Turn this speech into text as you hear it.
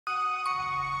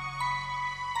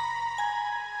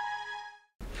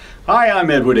Hi, I'm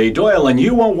Edward A. Doyle, and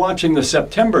you are watching the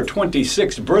September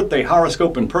 26th birthday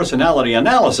horoscope and personality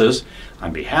analysis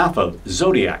on behalf of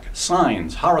Zodiac,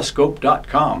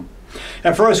 Horoscope.com.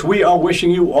 And first, we are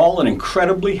wishing you all an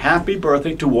incredibly happy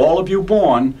birthday to all of you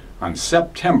born on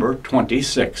September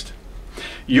 26th.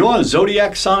 Your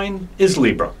zodiac sign is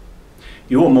Libra.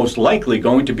 You are most likely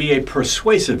going to be a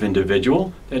persuasive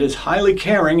individual that is highly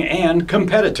caring and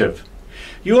competitive.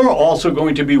 You are also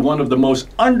going to be one of the most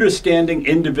understanding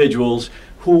individuals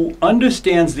who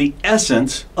understands the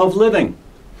essence of living.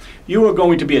 You are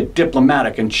going to be a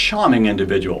diplomatic and charming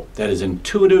individual that is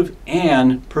intuitive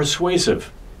and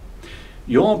persuasive.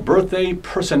 Your birthday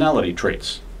personality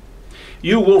traits.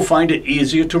 You will find it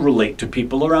easier to relate to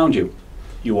people around you.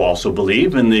 You also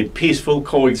believe in the peaceful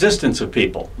coexistence of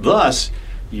people. Thus,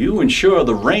 you ensure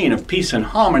the reign of peace and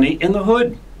harmony in the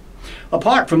hood.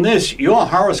 Apart from this, your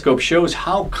horoscope shows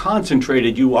how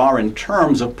concentrated you are in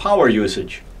terms of power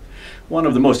usage. One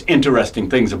of the most interesting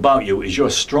things about you is your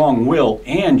strong will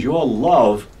and your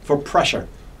love for pressure.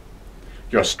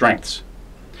 Your strengths.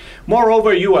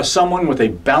 Moreover, you are someone with a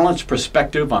balanced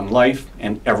perspective on life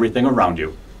and everything around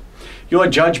you. Your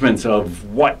judgments of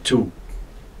what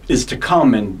is to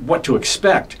come and what to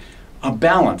expect are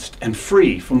balanced and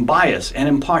free from bias and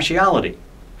impartiality.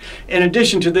 In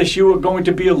addition to this, you are going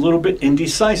to be a little bit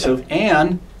indecisive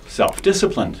and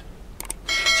self-disciplined.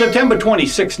 September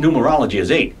 26 numerology is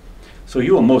 8, so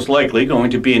you are most likely going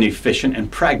to be an efficient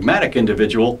and pragmatic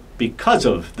individual because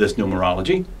of this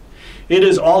numerology. It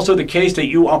is also the case that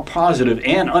you are positive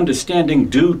and understanding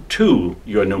due to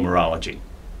your numerology.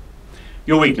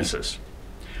 Your weaknesses.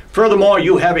 Furthermore,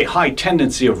 you have a high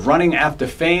tendency of running after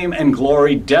fame and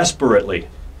glory desperately.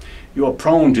 You are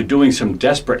prone to doing some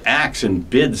desperate acts and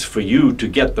bids for you to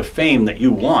get the fame that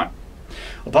you want.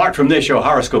 Apart from this, your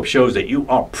horoscope shows that you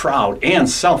are proud and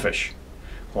selfish.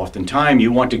 Oftentimes,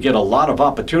 you want to get a lot of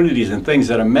opportunities and things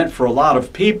that are meant for a lot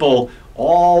of people,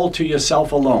 all to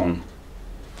yourself alone.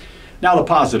 Now, the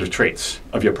positive traits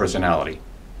of your personality.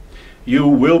 You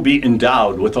will be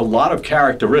endowed with a lot of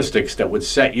characteristics that would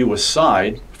set you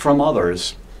aside from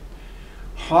others.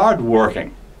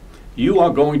 Hardworking. You are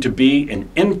going to be an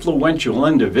influential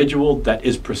individual that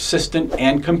is persistent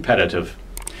and competitive.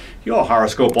 Your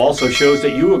horoscope also shows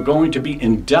that you are going to be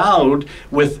endowed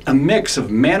with a mix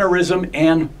of mannerism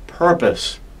and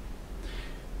purpose.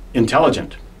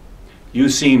 Intelligent. You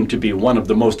seem to be one of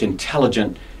the most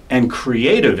intelligent and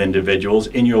creative individuals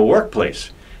in your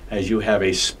workplace, as you have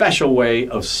a special way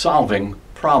of solving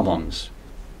problems.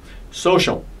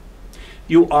 Social.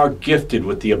 You are gifted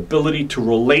with the ability to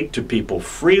relate to people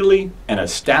freely and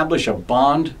establish a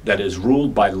bond that is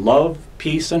ruled by love,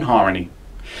 peace, and harmony.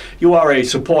 You are a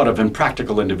supportive and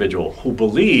practical individual who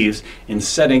believes in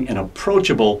setting an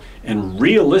approachable and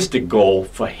realistic goal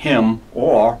for him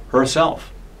or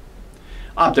herself.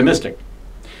 Optimistic.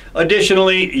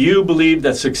 Additionally, you believe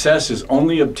that success is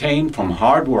only obtained from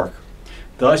hard work.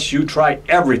 Thus, you try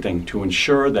everything to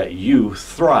ensure that you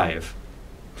thrive.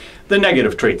 The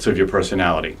negative traits of your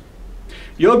personality.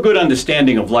 Your good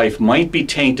understanding of life might be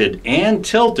tainted and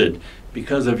tilted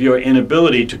because of your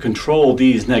inability to control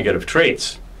these negative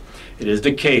traits. It is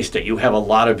the case that you have a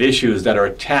lot of issues that are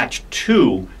attached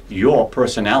to your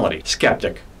personality.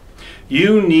 Skeptic.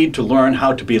 You need to learn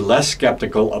how to be less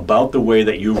skeptical about the way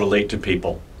that you relate to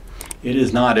people. It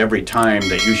is not every time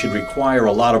that you should require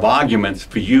a lot of arguments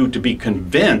for you to be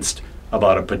convinced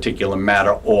about a particular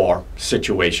matter or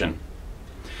situation.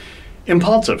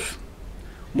 Impulsive.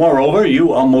 Moreover,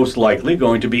 you are most likely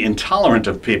going to be intolerant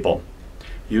of people.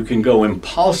 You can go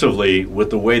impulsively with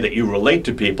the way that you relate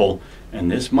to people, and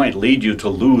this might lead you to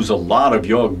lose a lot of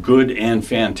your good and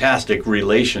fantastic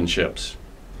relationships.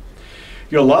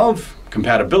 Your love,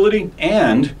 compatibility,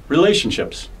 and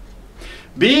relationships.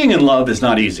 Being in love is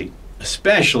not easy,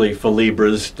 especially for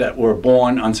Libras that were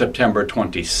born on September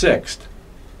 26th.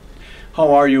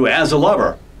 How are you as a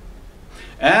lover?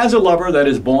 As a lover that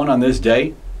is born on this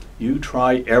day, you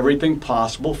try everything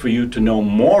possible for you to know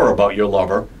more about your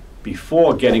lover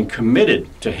before getting committed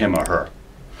to him or her.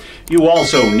 You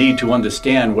also need to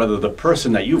understand whether the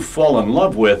person that you fall in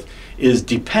love with is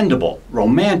dependable,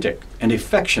 romantic, and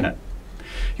affectionate.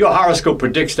 Your horoscope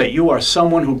predicts that you are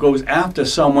someone who goes after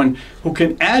someone who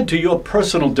can add to your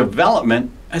personal development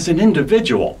as an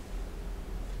individual.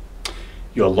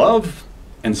 Your love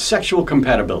and sexual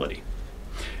compatibility.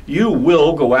 You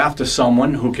will go after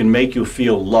someone who can make you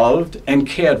feel loved and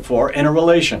cared for in a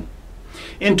relation.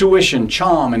 Intuition,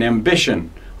 charm, and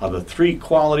ambition are the three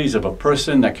qualities of a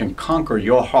person that can conquer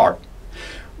your heart.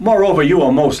 Moreover, you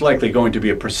are most likely going to be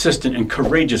a persistent and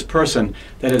courageous person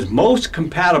that is most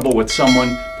compatible with someone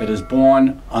that is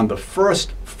born on the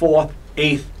first 4th,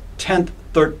 8th, 10th,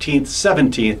 13th,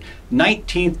 17th,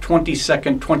 19th,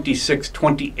 22nd, 26th,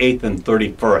 28th, and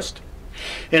 31st.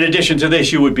 In addition to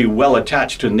this, you would be well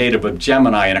attached to a native of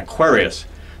Gemini and Aquarius,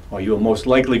 while you are most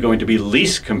likely going to be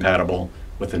least compatible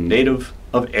with a native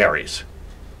of Aries.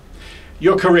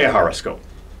 Your career horoscope.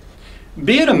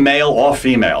 Be it a male or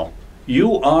female,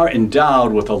 you are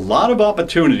endowed with a lot of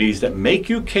opportunities that make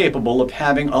you capable of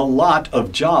having a lot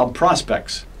of job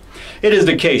prospects. It is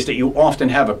the case that you often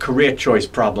have a career choice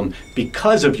problem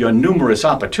because of your numerous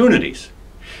opportunities.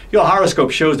 Your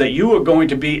horoscope shows that you are going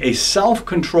to be a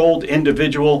self-controlled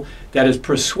individual that is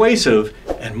persuasive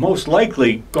and most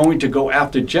likely going to go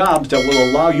after jobs that will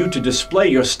allow you to display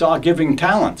your star-giving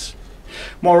talents.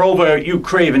 Moreover, you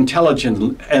crave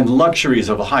intelligence and luxuries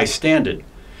of a high standard.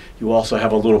 You also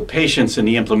have a little patience in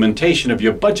the implementation of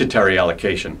your budgetary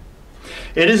allocation.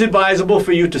 It is advisable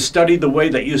for you to study the way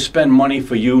that you spend money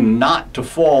for you not to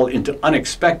fall into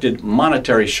unexpected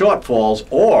monetary shortfalls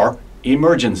or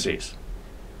emergencies.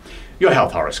 Your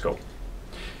health horoscope.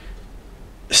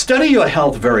 Study your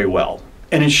health very well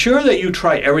and ensure that you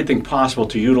try everything possible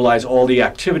to utilize all the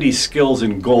activities, skills,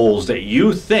 and goals that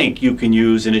you think you can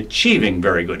use in achieving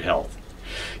very good health.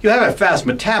 You have a fast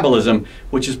metabolism,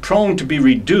 which is prone to be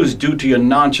reduced due to your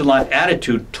nonchalant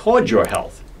attitude toward your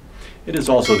health. It is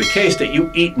also the case that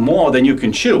you eat more than you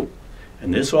can chew,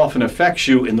 and this often affects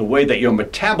you in the way that your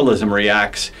metabolism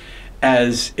reacts,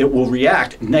 as it will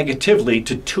react negatively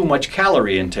to too much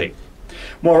calorie intake.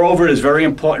 Moreover, it is very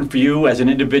important for you as an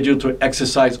individual to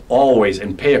exercise always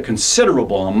and pay a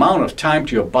considerable amount of time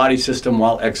to your body system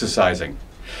while exercising.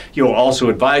 You are also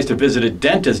advised to visit a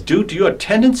dentist due to your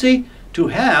tendency to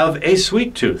have a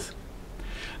sweet tooth.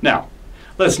 Now,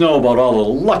 let's know about all the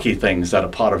lucky things that are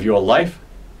part of your life.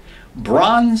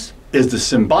 Bronze is the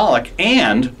symbolic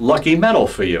and lucky metal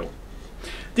for you.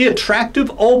 The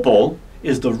attractive opal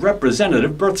is the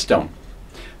representative birthstone.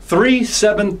 3,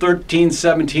 7, 13,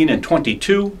 17, and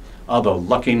 22 are the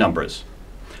lucky numbers.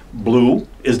 Blue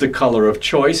is the color of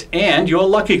choice and your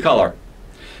lucky color.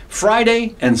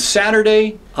 Friday and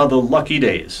Saturday are the lucky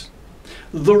days.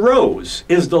 The rose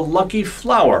is the lucky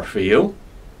flower for you.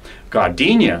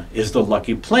 Gardenia is the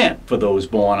lucky plant for those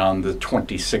born on the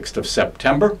 26th of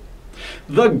September.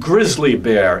 The grizzly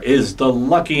bear is the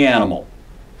lucky animal.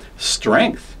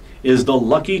 Strength is the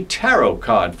lucky tarot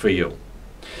card for you.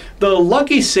 The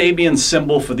lucky Sabian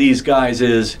symbol for these guys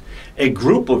is a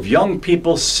group of young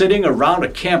people sitting around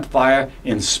a campfire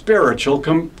in spiritual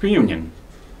communion.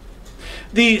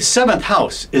 The 7th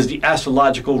house is the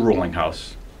astrological ruling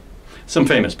house. Some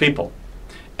famous people.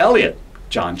 Elliot,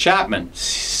 John Chapman,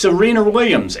 Serena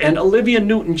Williams, and Olivia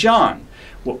Newton-John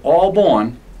were all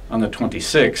born on the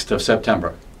 26th of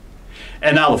September.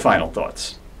 And now the final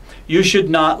thoughts. You should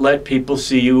not let people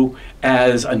see you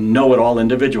as a know-it-all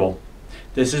individual.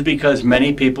 This is because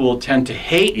many people will tend to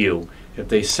hate you if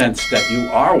they sense that you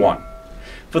are one.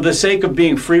 For the sake of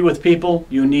being free with people,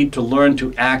 you need to learn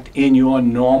to act in your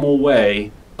normal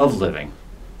way of living.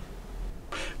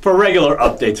 For regular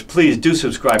updates, please do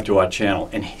subscribe to our channel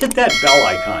and hit that bell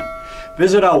icon.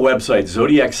 Visit our website,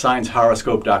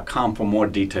 ZodiacSignsHoroscope.com, for more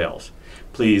details.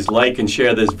 Please like and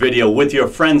share this video with your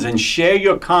friends and share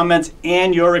your comments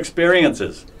and your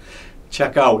experiences.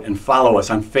 Check out and follow us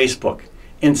on Facebook,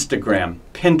 Instagram,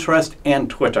 Pinterest, and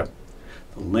Twitter.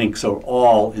 The links are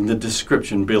all in the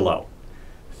description below.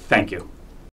 Thank you.